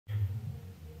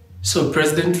So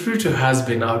President Ruto has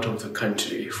been out of the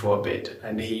country for a bit,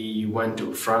 and he went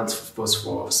to France, of course,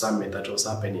 for a summit that was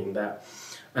happening there.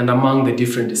 And among the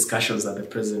different discussions that the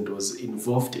president was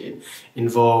involved in,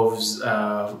 involves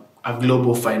a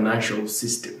global financial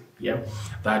system,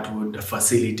 that would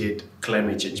facilitate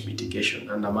climate change mitigation.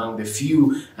 And among the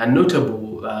few and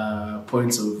notable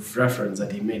points of reference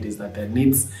that he made is that there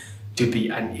needs to be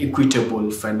an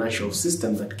equitable financial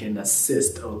system that can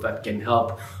assist or that can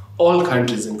help all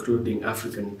countries, including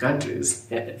African countries,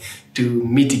 to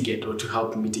mitigate or to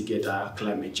help mitigate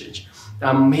climate change.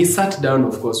 He sat down,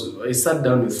 of course,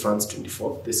 with France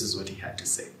 24. This is what he had to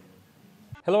say.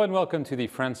 Hello and welcome to the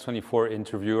France 24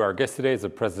 interview. Our guest today is the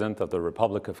President of the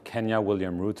Republic of Kenya,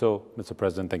 William Ruto. Mr.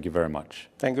 President, thank you very much.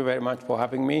 Thank you very much for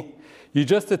having me. You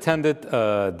just attended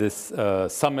this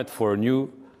summit for a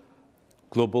new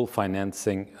global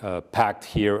financing pact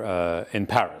here in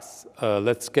Paris.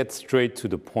 Let's get straight to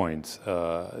the point.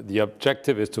 The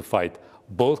objective is to fight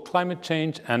both climate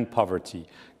change and poverty.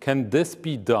 Can this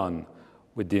be done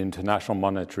with the International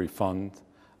Monetary Fund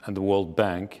and the World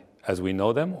Bank as we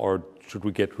know them, or should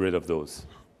we get rid of those?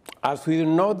 As we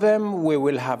know them, we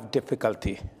will have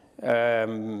difficulty.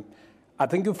 I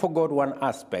think you forgot one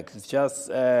aspect. It's just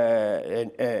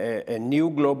a new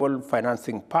global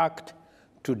financing pact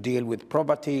to deal with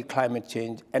poverty, climate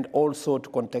change, and also to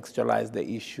contextualize the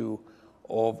issue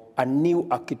of a new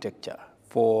architecture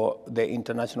for the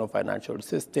international financial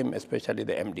system, especially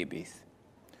the MDBs.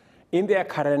 In their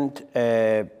current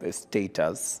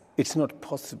status, it's not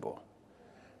possible.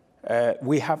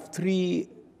 We have three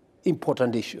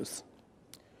important issues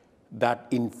that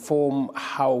inform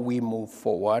how we move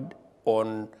forward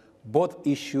on both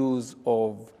issues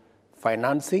of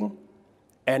financing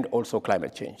and also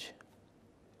climate change.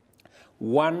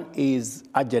 One is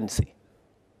urgency,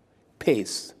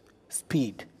 pace,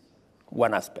 speed,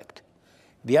 one aspect.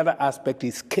 The other aspect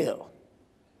is scale,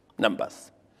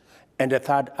 numbers. And the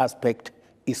third aspect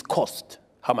is cost.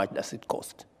 How much does it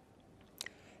cost?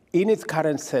 In its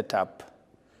current setup,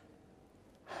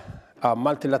 our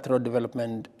multilateral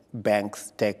development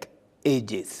banks take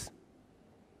ages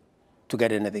to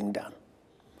get anything done.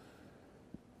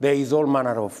 There is all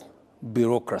manner of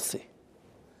bureaucracy.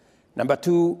 Number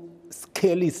two,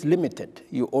 scale is limited.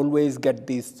 You always get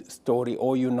this story,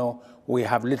 we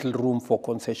have little room for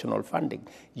concessional funding.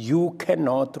 You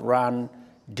cannot run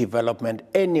development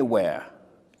anywhere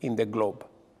in the globe,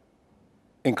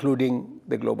 including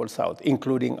the global south,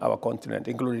 including our continent,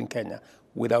 including Kenya,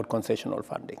 without concessional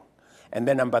funding. And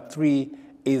then number three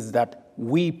is that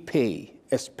we pay,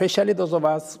 especially those of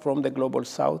us from the global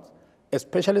south,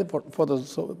 especially for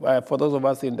those of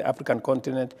us in the African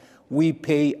continent, we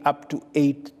pay up to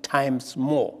 8 times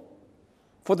more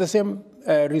for the same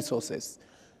resources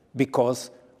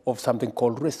because of something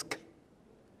called risk.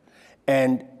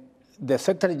 And the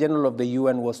Secretary General of the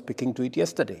UN was speaking to it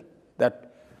yesterday,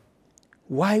 that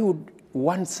why would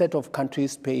one set of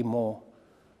countries pay more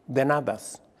than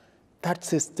others? That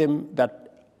system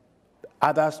that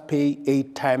others pay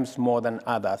 8 times more than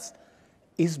others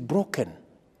is broken.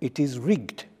 It is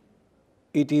rigged.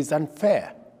 It is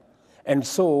unfair. And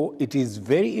so it is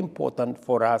very important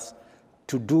for us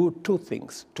to do two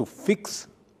things: to fix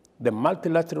the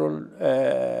multilateral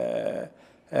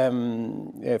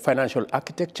financial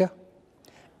architecture,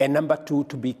 and number two,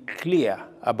 to be clear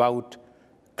about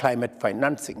climate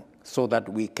financing so that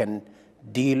we can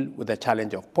deal with the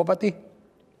challenge of poverty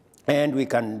and we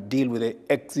can deal with the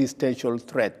existential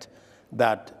threat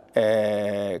that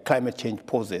climate change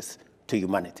poses to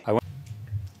humanity.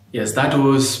 Yes, that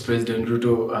was President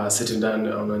Ruto sitting down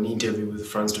on an interview with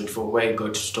France 24, where he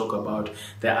got to talk about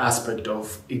the aspect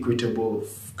of equitable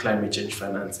climate change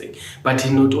financing. But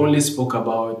he not only spoke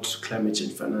about climate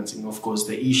change financing, of course,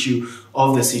 the issue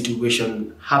of the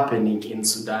situation happening in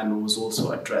Sudan was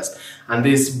also addressed. And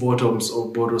this borrows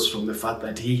from the fact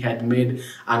that he had made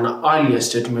an earlier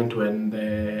statement when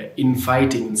the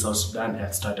infighting in South Sudan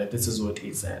had started. This is what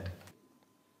he said.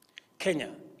 Kenya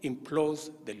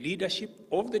implores the leadership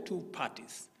of the two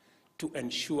parties to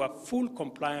ensure full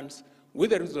compliance with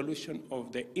the resolution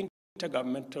of the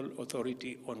Intergovernmental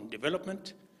Authority on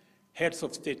Development Heads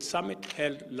of State Summit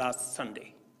held last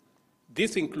Sunday.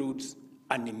 This includes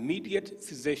an immediate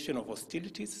cessation of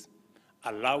hostilities,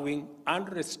 allowing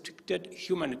unrestricted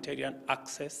humanitarian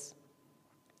access,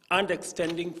 and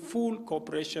extending full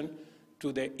cooperation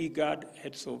to the IGAD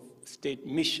Heads of State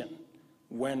mission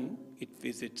when it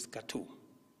visits Khartoum.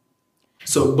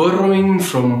 So borrowing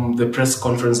from the press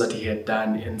conference that he had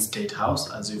done in State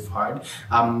House, as you've heard,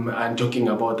 and talking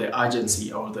about the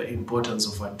urgency or the importance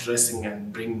of addressing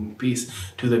and bringing peace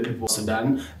to the people of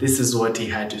Sudan, this is what he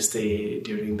had to say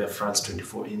during the France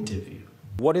 24 interview.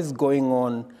 What is going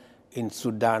on in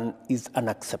Sudan is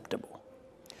unacceptable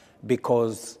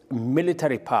because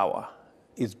military power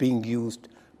is being used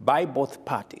by both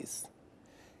parties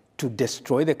to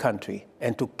destroy the country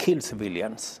and to kill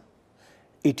civilians.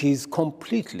 It is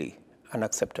completely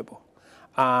unacceptable.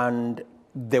 And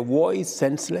the war is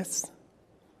senseless.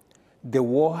 The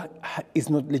war is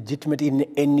not legitimate in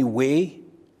any way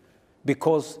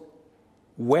because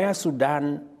where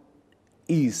Sudan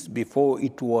is before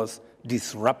it was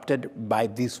disrupted by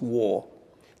this war,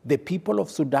 the people of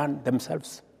Sudan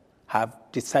themselves have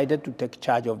decided to take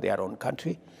charge of their own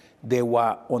country. They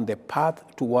were on the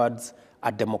path towards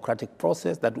a democratic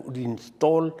process that would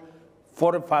install,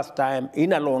 for the first time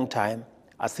in a long time,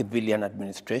 a civilian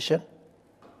administration.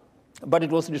 But it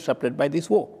was disrupted by this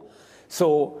war.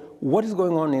 So what is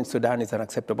going on in Sudan is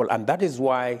unacceptable, and that is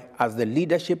why, as the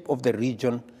leadership of the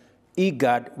region,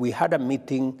 IGAD, we had a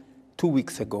meeting 2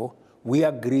 weeks ago. We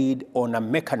agreed on a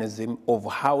mechanism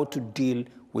of how to deal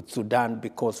with Sudan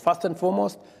because, first and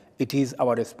foremost, it is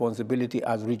our responsibility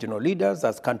as regional leaders,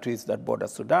 as countries that border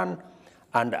Sudan,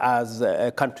 and as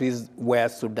countries where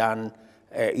Sudan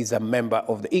is a member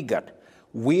of the IGAD.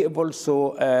 We have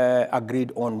also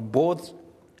agreed on both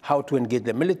how to engage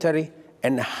the military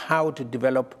and how to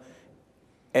develop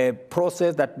a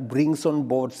process that brings on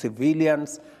board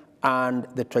civilians and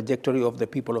the trajectory of the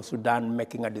people of Sudan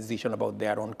making a decision about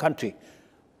their own country.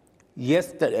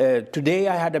 Yes, today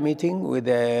I had a meeting with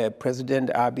President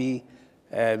Abiy,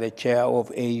 the chair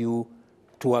of AU,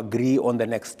 to agree on the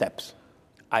next steps.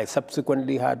 I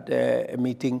subsequently had a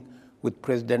meeting with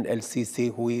President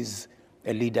El-Sisi, who is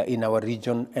a leader in our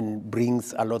region and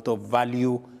brings a lot of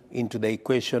value into the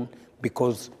equation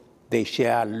because they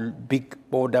share a big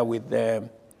border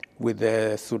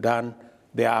with Sudan.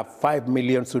 There are 5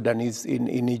 million Sudanese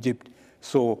in Egypt,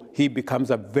 so he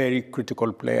becomes a very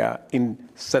critical player in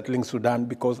settling Sudan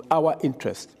because our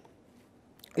interest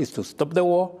is to stop the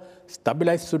war,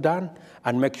 stabilize Sudan,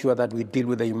 and make sure that we deal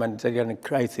with the humanitarian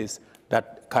crisis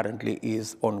that currently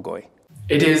is ongoing.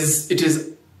 It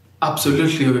is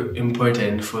absolutely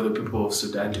important for the people of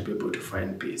Sudan to be able to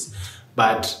find peace,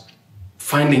 but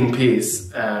finding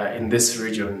peace in this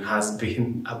region has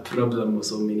been a problem for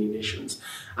so many nations,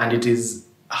 and it is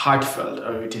heartfelt,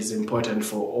 or it is important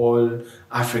for all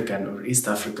African or East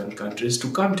African countries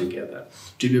to come together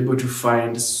to be able to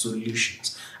find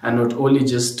solutions, and not only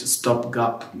just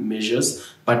stopgap measures,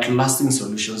 but lasting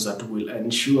solutions that will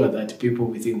ensure that people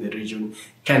within the region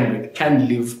can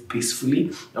live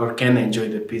peacefully or can enjoy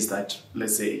the peace that,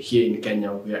 let's say, here in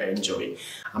Kenya we are enjoying.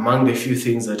 Among the few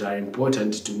things that are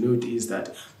important to note is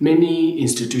that many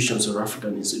institutions or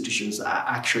African institutions are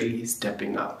actually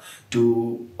stepping up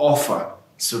to offer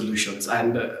solutions,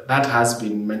 and that has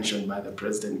been mentioned by the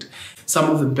president.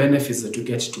 Some of the benefits that we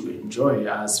get to enjoy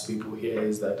as people here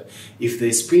is that if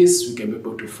there's peace, we can be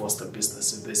able to foster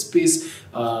business. If there's peace,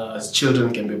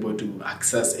 children can be able to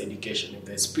access education. If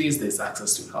there's peace, there's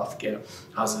access to healthcare,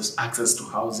 access to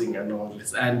housing and all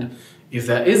this. And if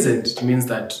there isn't, it means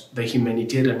that the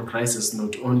humanitarian crisis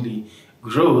not only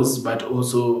grows, but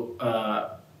also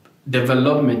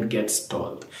development gets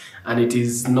stalled. And it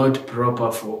is not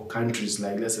proper for countries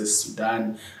like, let's say,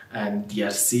 Sudan and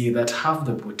DRC that have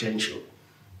the potential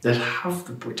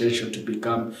to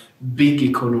become big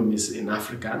economies in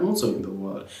Africa and also in the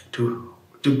world to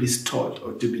be stalled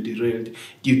or to be derailed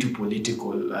due to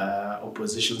political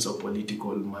oppositions or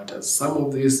political matters. Some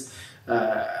of this,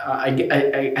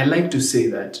 I like to say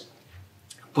that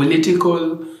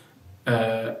political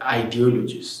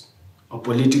ideologies or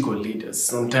political leaders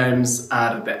sometimes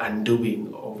are the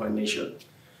undoing of a nation.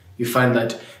 You find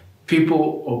that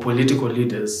people or political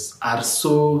leaders are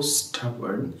so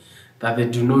stubborn that they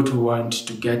do not want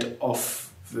to get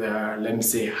off their, let me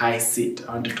say, high seat.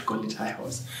 I wanted to call it high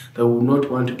horse. They will not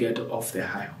want to get off their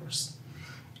high horse.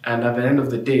 And at the end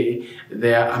of the day,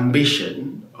 their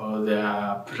ambition or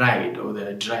their pride or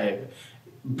their drive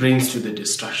brings to the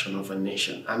destruction of a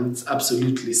nation. And it's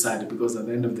absolutely sad because at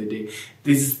the end of the day,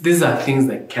 these are things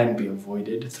that can be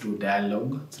avoided through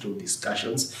dialogue, through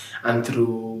discussions, and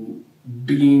through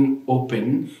being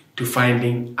open to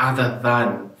finding other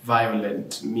than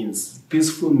violent means,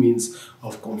 peaceful means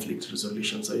of conflict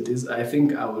resolution. So it is, I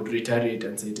think I would reiterate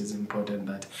and say it is important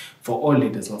that for all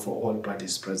leaders or for all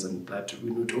parties present, that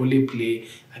we not only play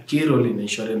a key role in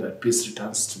ensuring that peace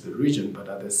returns to the region, but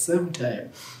at the same time,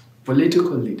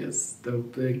 political leaders, the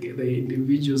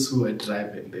individuals who are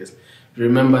driving this,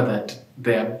 remember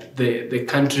that the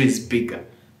country is bigger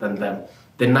than them.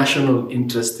 The national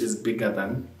interest is bigger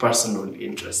than personal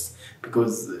interest,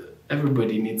 because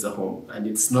everybody needs a home, and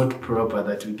it's not proper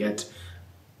that we get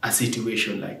a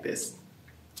situation like this.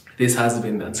 This has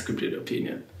been the Unscripted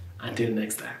Opinion. Until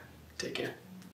next time, take care.